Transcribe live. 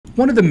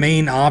One of the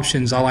main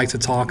options I like to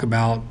talk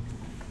about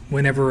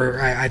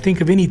whenever I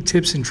think of any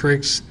tips and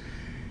tricks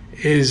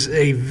is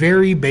a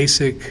very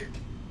basic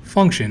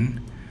function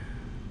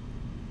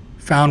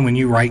found when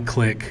you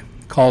right-click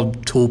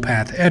called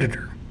Toolpath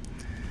Editor.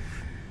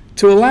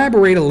 To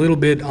elaborate a little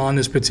bit on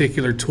this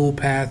particular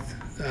Toolpath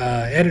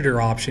Editor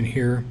option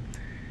here,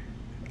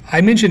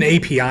 I mentioned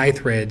API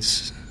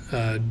threads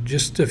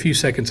just a few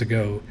seconds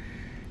ago,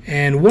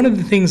 and one of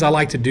the things I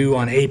like to do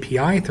on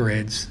API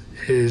threads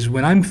is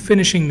when I'm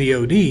finishing the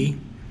OD,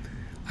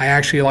 I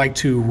actually like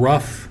to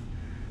rough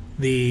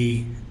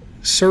the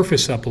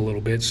surface up a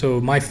little bit,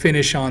 so my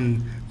finish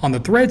on the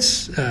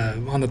threads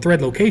on the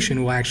thread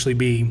location will actually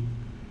be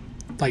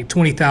like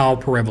 20 thou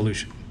per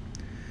revolution.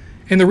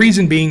 And the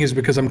reason being is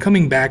because I'm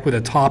coming back with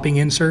a topping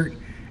insert,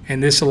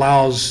 and this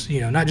allows,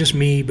 not just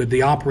me but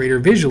the operator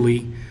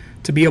visually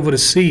to be able to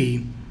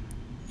see,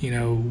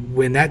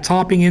 when that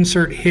topping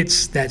insert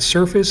hits that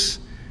surface,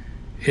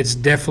 it's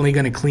definitely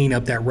going to clean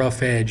up that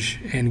rough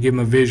edge and give him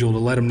a visual to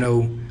let him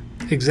know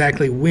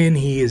exactly when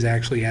he is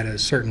actually at a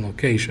certain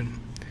location.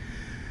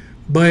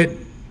 But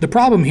the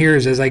problem here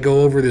is as I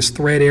go over this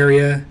thread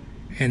area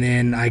and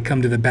then I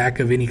come to the back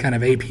of any kind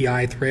of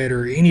API thread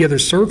or any other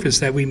surface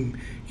that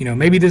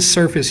maybe this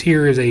surface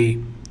here is a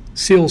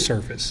seal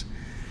surface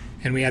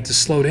and we have to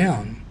slow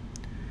down.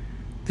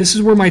 This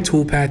is where my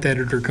Toolpath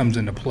Editor comes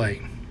into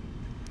play.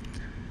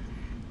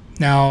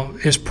 Now,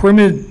 as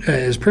primitive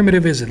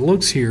as it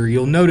looks here,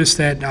 you'll notice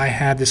that I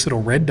have this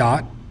little red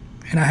dot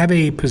and I have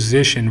a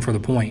position for the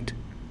point.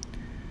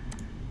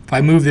 If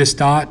I move this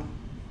dot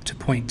to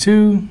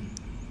 0.2,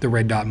 the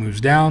red dot moves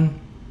down.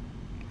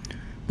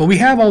 But we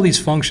have all these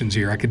functions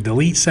here. I could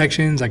delete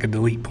sections, I could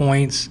delete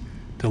points,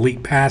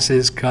 delete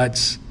passes,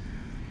 cuts.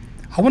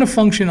 I want a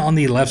function on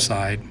the left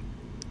side.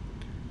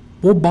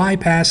 We'll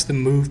bypass the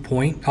move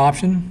point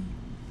option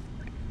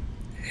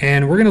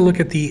and we're going to look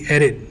at the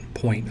edit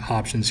point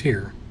options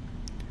here.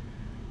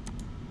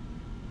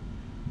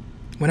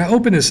 When I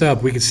open this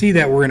up, we can see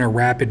that we're in a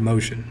rapid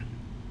motion.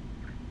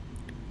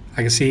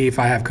 I can see if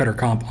I have cutter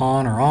comp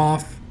on or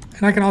off,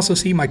 and I can also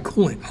see my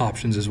coolant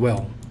options as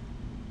well.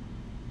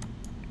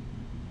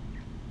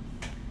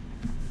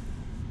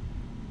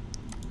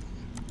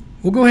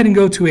 We'll go ahead and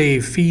go to a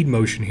feed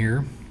motion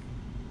here,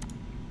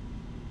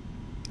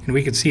 and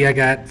we can see I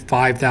got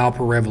 5 thou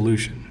per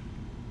revolution.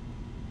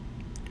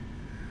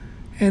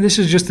 And this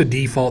is just the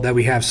default that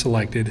we have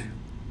selected.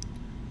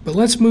 But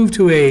let's move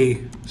to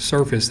a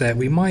surface that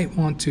we might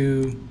want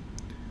to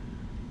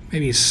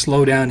maybe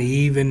slow down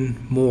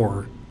even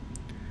more.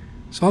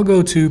 So I'll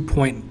go to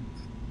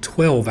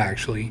 0.12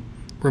 actually.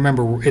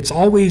 Remember, it's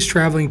always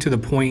traveling to the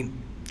point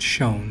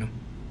shown.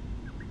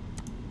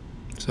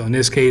 So in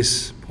this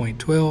case,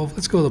 0.12.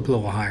 Let's go up a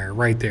little higher,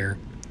 right there,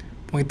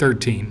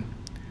 0.13.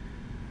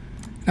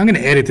 I'm going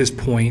to edit this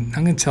point.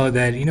 I'm going to tell it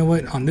that,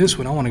 on this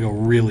one I want to go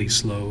really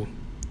slow.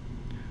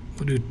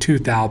 We'll do 2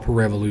 thou per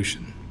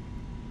revolution.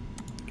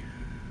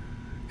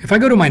 If I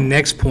go to my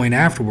next point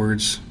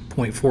afterwards,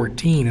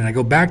 0.14, and I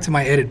go back to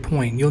my edit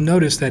point, you'll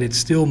notice that it's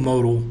still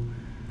modal.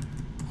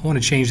 I want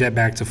to change that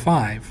back to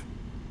 5.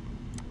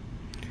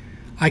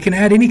 I can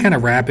add any kind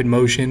of rapid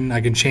motion.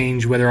 I can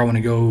change whether I want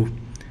to go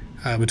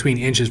between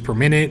inches per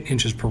minute,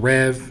 inches per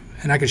rev,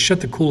 and I can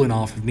shut the coolant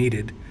off if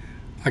needed.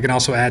 I can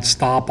also add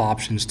stop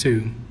options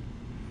too.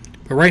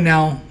 But right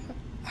now,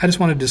 I just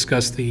want to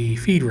discuss the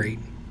feed rate.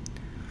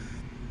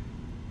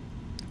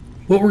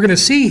 What we're going to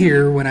see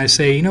here when I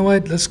say,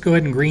 let's go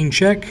ahead and green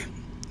check,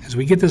 is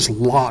we get this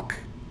lock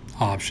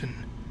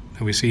option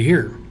that we see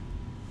here.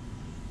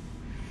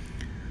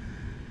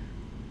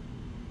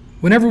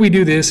 Whenever we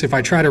do this, if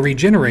I try to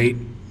regenerate,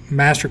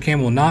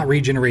 Mastercam will not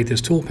regenerate this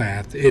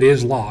toolpath. It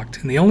is locked,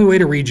 and the only way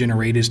to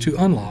regenerate is to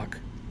unlock.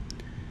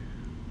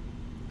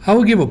 I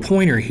will give a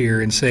pointer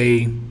here and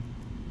say,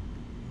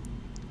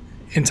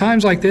 in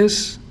times like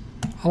this,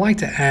 I like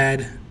to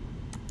add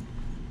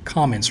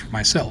comments for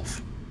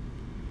myself.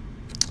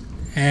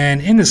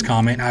 And in this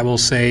comment, I will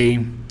say,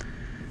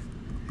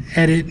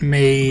 edit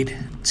made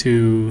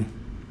to,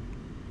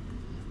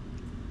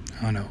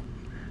 we'll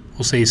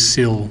say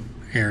seal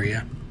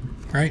area,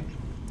 right?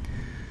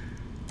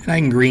 And I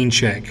can green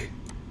check.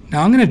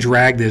 Now I'm going to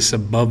drag this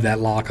above that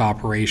lock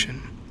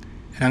operation,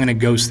 and I'm going to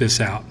ghost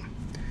this out.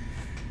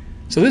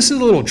 So this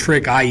is a little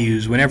trick I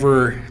use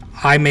whenever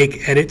I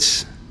make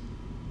edits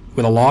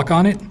with a lock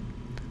on it.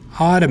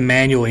 I'll add a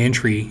manual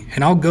entry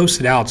and I'll ghost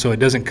it out so it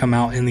doesn't come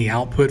out in the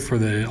output for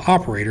the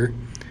operator.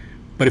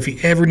 But if you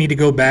ever need to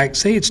go back,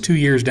 say it's 2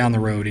 years down the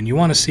road and you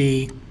want to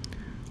see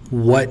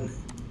what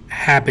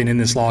happened in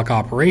this lock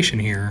operation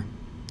here,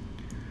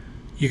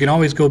 you can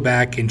always go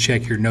back and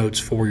check your notes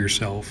for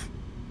yourself.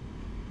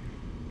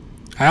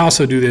 I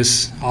also do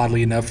this,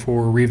 oddly enough,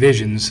 for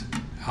revisions.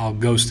 I'll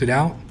ghost it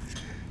out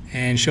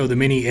and show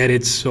them any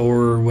edits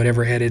or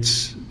whatever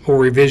edits or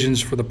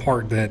revisions for the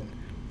part that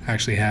I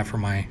actually have for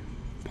my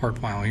part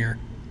file here.